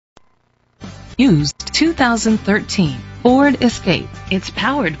Used 2013 Ford Escape. It's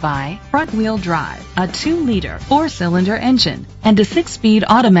powered by front-wheel drive, a 2-liter 4-cylinder engine, and a 6-speed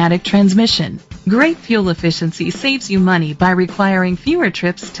automatic transmission. Great fuel efficiency saves you money by requiring fewer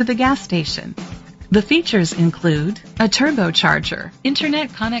trips to the gas station. The features include a turbocharger, internet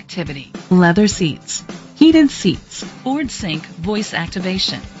connectivity, leather seats, heated seats, Ford Sync voice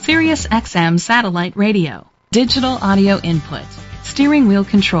activation, Sirius XM satellite radio, digital audio input, steering wheel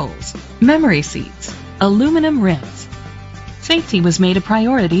controls, memory seats, aluminum rims. Safety was made a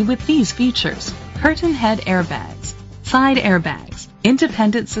priority with these features: curtain head airbags, side airbags,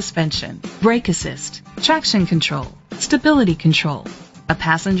 independent suspension, brake assist, traction control, stability control, a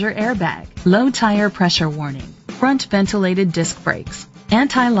passenger airbag, low tire pressure warning, front ventilated disc brakes,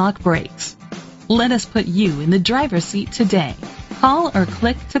 anti-lock brakes. Let us put you in the driver's seat today. Call or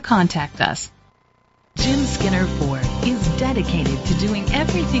click to contact us. Jim Skinner Ford is dedicated to doing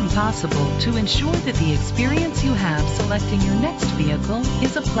everything possible to ensure that the experience you have selecting your next vehicle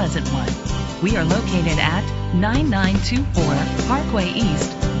is a pleasant one. We are located at 9924 Parkway East,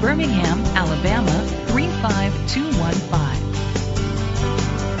 Birmingham, Alabama 35215.